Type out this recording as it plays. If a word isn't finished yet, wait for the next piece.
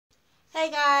Hey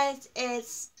guys,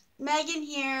 it's Megan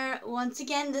here once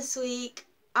again this week.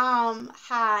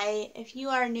 Hi. If you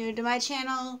are new to my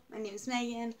channel, my name is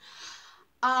Megan.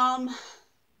 Um,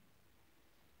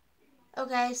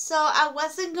 okay, so I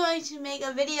wasn't going to make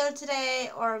a video today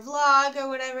or a vlog or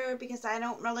whatever because I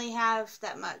don't really have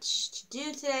that much to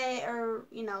do today or,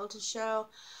 to show.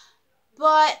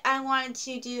 But I wanted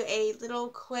to do a little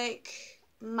quick,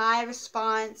 my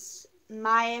response,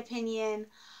 my opinion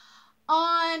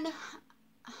on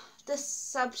this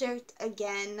subject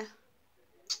again.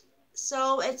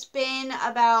 So it's been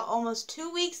about almost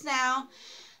 2 weeks now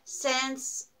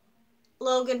since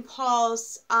Logan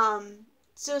Paul's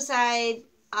suicide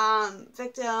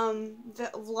victim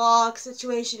vlog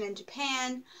situation in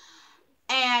Japan,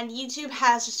 and YouTube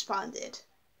has responded.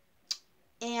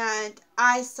 And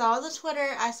I saw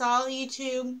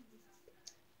YouTube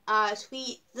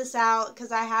tweet this out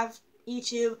because I have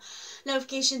YouTube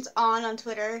notifications on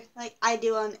Twitter, like I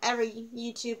do on every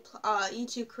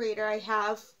YouTube creator I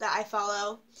have that I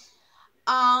follow.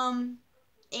 And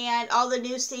all the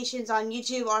news stations on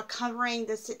YouTube are covering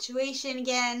the situation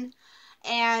again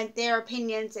and their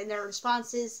opinions and their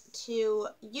responses to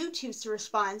YouTube's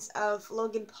response of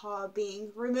Logan Paul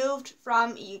being removed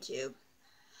from YouTube.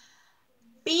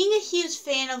 Being a huge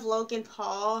fan of Logan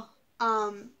Paul,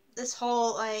 this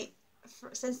whole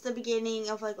since the beginning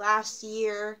of last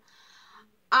year,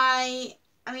 I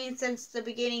mean since the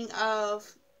beginning of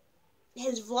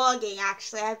his vlogging,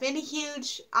 actually. I've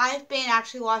been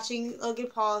actually watching Logan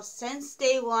Paul since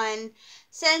day one,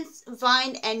 since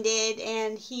Vine ended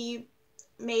and he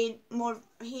started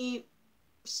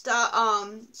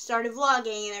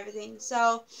vlogging and everything.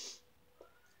 So,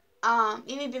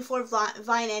 even before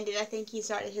Vine ended, I think he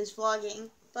started his vlogging.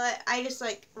 But I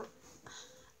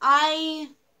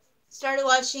started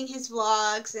watching his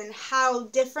vlogs and how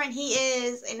different he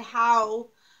is and how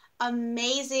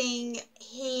amazing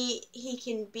he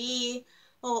can be,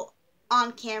 well,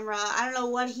 on camera. I don't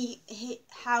know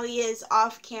how he is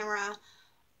off camera,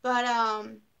 but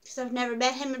because I've never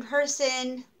met him in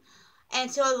person, and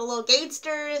so the little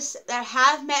gangsters that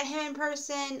have met him in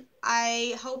person,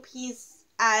 I hope he's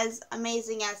as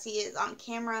amazing as he is on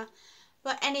camera.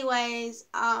 But anyways,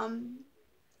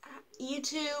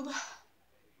 YouTube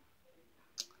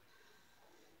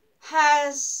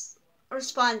has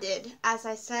responded, as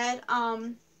I said.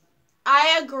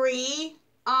 I agree.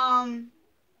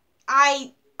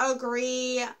 I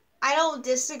agree. I don't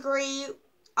disagree.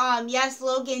 Yes,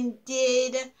 Logan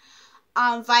did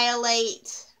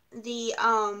violate the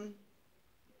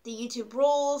YouTube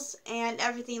rules and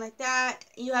everything like that.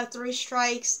 You have 3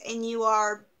 strikes and you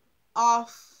are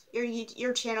off.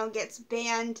 Your channel gets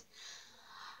banned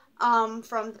from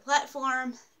the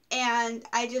platform. And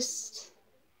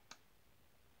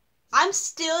I'm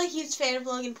still a huge fan of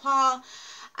Logan Paul.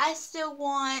 I still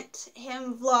want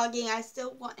him vlogging. I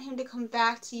still want him to come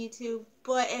back to YouTube.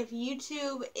 But if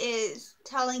YouTube is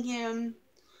telling him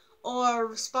or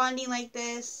responding like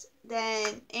this,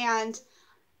 and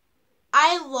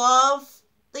I love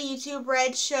the YouTube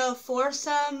Red show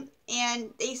Foursome,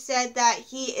 and they said that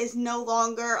he is no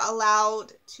longer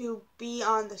allowed to be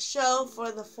on the show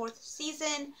for the 4th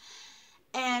season.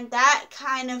 And that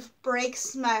kind of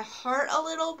breaks my heart a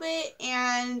little bit.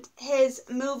 And his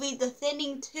movie, The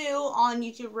Thinning 2, on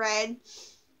YouTube Red,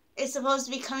 is supposed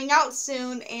to be coming out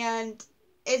soon, and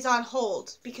it's on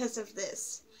hold because of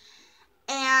this.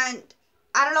 And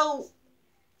I don't know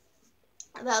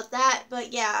about that,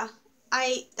 but yeah,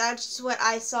 that's just what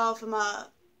I saw from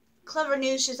Clever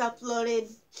News just uploaded,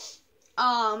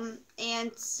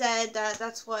 and said that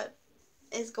that's what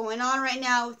is going on right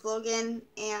now with Logan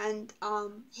and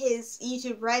his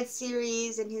YouTube Red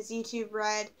series and his YouTube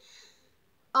Red,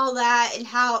 all that, and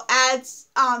how ads,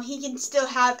 he can still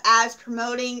have ads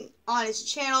promoting on his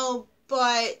channel,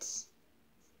 but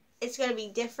it's gonna be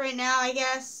different now, I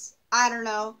guess. I don't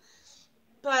know.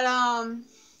 But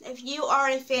if you are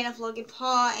a fan of Logan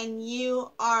Paul and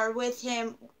you are with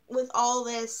him with all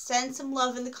this, send some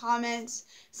love in the comments,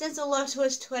 send some love to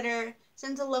his Twitter,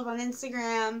 send some love on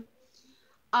Instagram.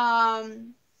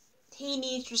 He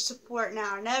needs your support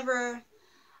now or never.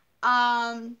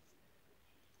 As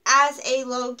a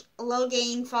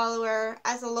Logan follower,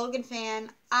 as a Logan fan,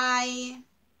 I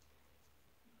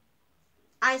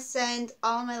send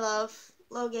all my love.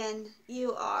 Logan,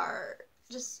 you are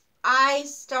just, I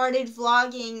started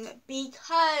vlogging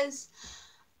because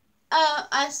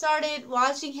I started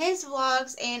watching his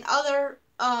vlogs and other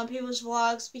people's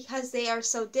vlogs because they are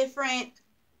so different,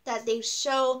 that they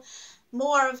show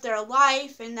more of their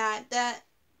life, and that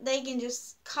they can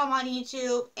just come on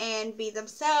YouTube and be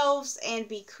themselves and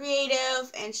be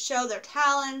creative and show their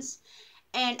talents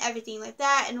and everything like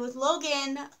that. And with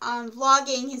Logan,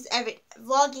 vlogging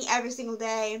every single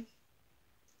day,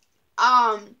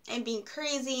 and being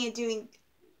crazy and doing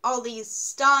all these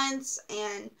stunts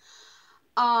and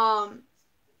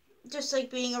just like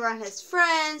being around his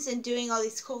friends and doing all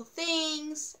these cool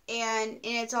things, and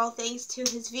it's all thanks to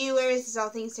his viewers, it's all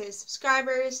thanks to his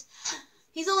subscribers.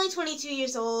 He's only 22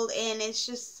 years old, and it's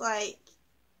just like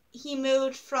he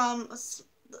moved from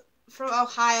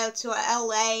Ohio to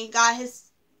LA, got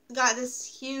this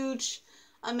huge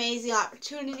amazing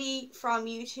opportunity from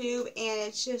YouTube, and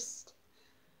it's just,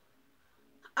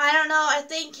 I don't know, I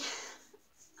think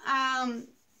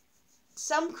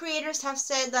some creators have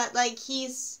said that like he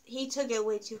took it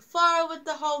way too far with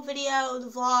the whole video,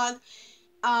 the vlog,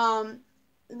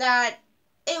 that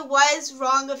it was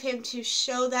wrong of him to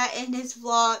show that in his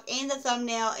vlog, and the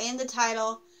thumbnail, and the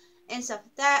title, and stuff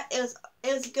like that.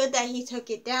 It was good that he took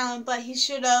it down, but he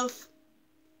should have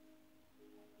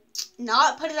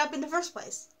not put it up in the first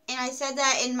place. And I said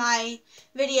that in my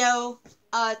video,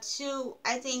 I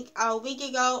think a week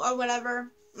ago or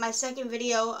whatever, my second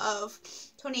video of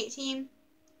 2018,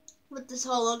 with this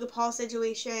whole Logan Paul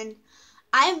situation.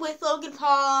 I'm with Logan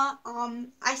Paul.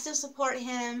 I still support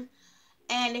him,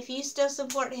 and if you still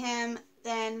support him,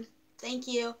 then thank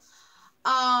you.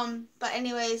 But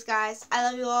anyways, guys, I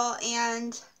love you all,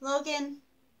 and Logan,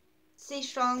 stay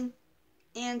strong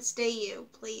and stay you,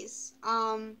 please.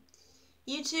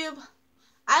 YouTube,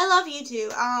 I love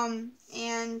YouTube.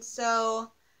 And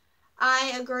so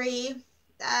I agree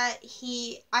that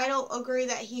I don't agree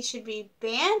that he should be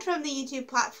banned from the YouTube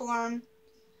platform,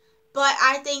 but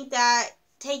I think that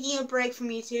taking a break from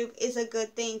YouTube is a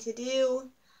good thing to do.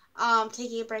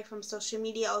 Taking a break from social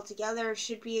media altogether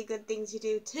should be a good thing to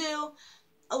do too.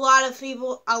 A lot of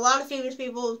famous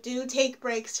people do take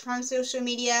breaks from social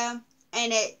media,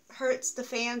 and it hurts the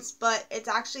fans, but it's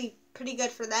actually pretty good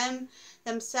for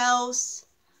themselves,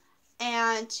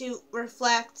 and to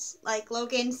reflect, like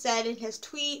Logan said in his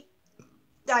tweet,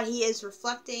 that he is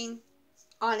reflecting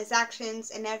on his actions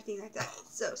and everything like that.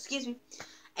 So, excuse me.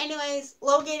 Anyways,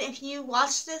 Logan, if you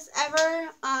watch this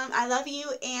ever, I love you,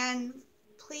 and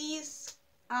please,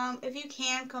 if you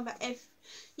can, come back. If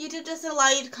YouTube doesn't allow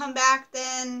you to come back,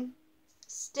 then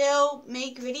still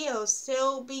make videos,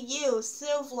 still be you,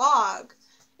 still vlog,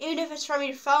 even if it's from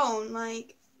your phone,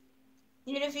 like,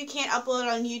 even if you can't upload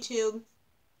on YouTube,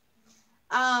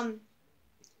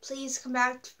 please come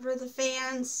back for the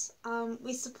fans.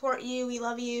 We support you, we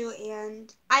love you,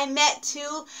 and I met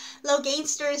two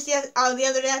Logansters the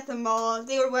other day at the mall.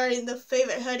 They were wearing the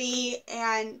favorite hoodie,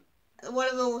 and one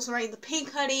of them was wearing the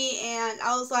pink hoodie, and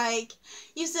I was like,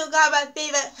 you still got my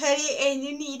favorite hoodie, and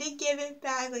you need to give it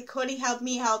back. Like, Cody, help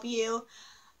me help you,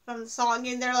 from the song,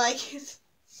 and they're like,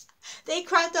 they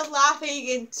cracked up laughing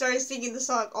and started singing the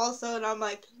song also, and I'm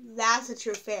like, that's a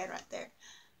true fan right there.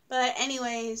 But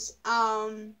anyways,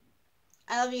 I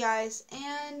love you guys,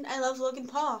 and I love Logan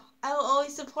Paul. I will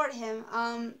always support him.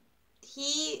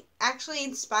 He actually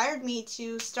inspired me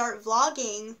to start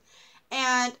vlogging,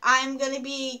 and I'm going to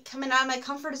be coming out of my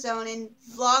comfort zone and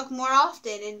vlog more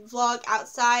often, and vlog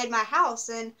outside my house,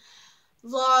 and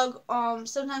vlog,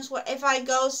 sometimes if I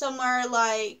go somewhere,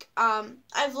 like,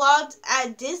 I vlogged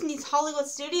at Disney's Hollywood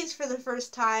Studios for the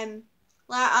first time,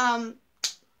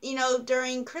 you know,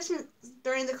 during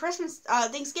the Christmas,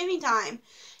 Thanksgiving time.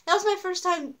 That was my first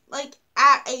time, like,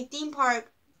 at a theme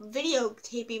park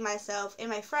videotaping myself and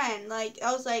my friend. Like,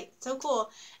 I was, like, so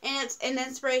cool. And it's an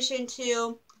inspiration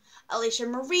to Alicia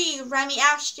Marie, Remy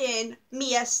Ashton,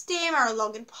 Mia Stammer,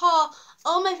 Logan Paul,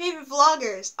 all my favorite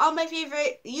vloggers, all my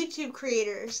favorite YouTube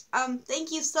creators.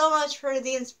 Thank you so much for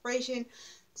the inspiration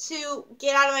to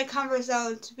get out of my comfort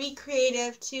zone, to be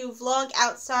creative, to vlog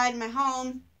outside my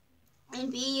home,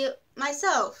 and be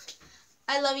myself.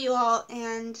 I love you all,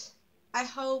 and I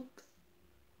hope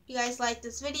you guys like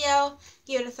this video.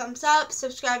 Give it a thumbs up,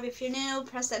 subscribe if you're new,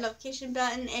 press that notification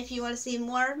button if you want to see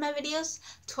more of my videos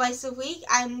twice a week.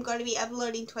 I'm going to be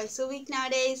uploading twice a week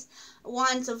nowadays.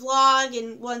 One's a vlog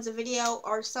and one's a video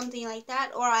or something like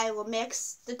that, or I will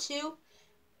mix the two.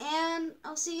 And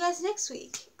I'll see you guys next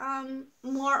week.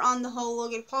 More on the whole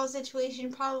Logan Paul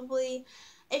situation, probably.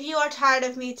 If you are tired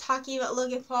of me talking about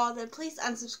Logan Paul, then please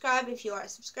unsubscribe if you are a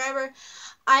subscriber.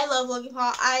 I love Logan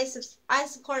Paul. I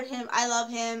support him. I love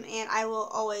him, and I will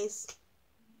always,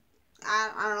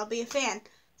 I don't know, be a fan.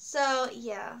 So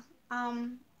yeah.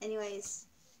 Anyways,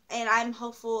 and I'm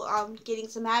hopeful getting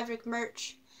some Maverick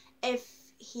merch if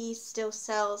he still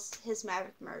sells his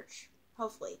Maverick merch.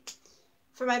 Hopefully,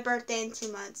 for my birthday in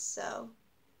 2 months. So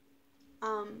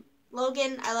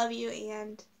Logan, I love you,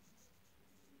 and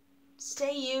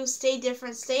stay you, stay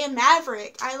different, stay a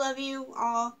maverick. I love you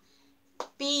all.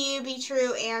 Be you, be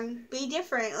true, and be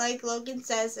different, like Logan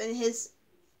says in his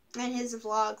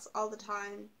vlogs all the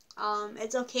time.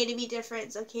 It's okay to be different.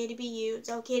 It's okay to be you. It's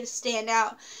okay to stand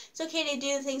out. It's okay to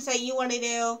do the things that you want to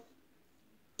do,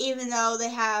 even though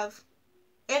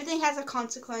everything has a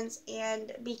consequence.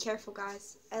 And be careful,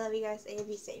 guys. I love you guys, and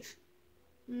be safe.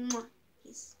 Mwah.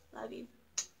 Peace. Love you.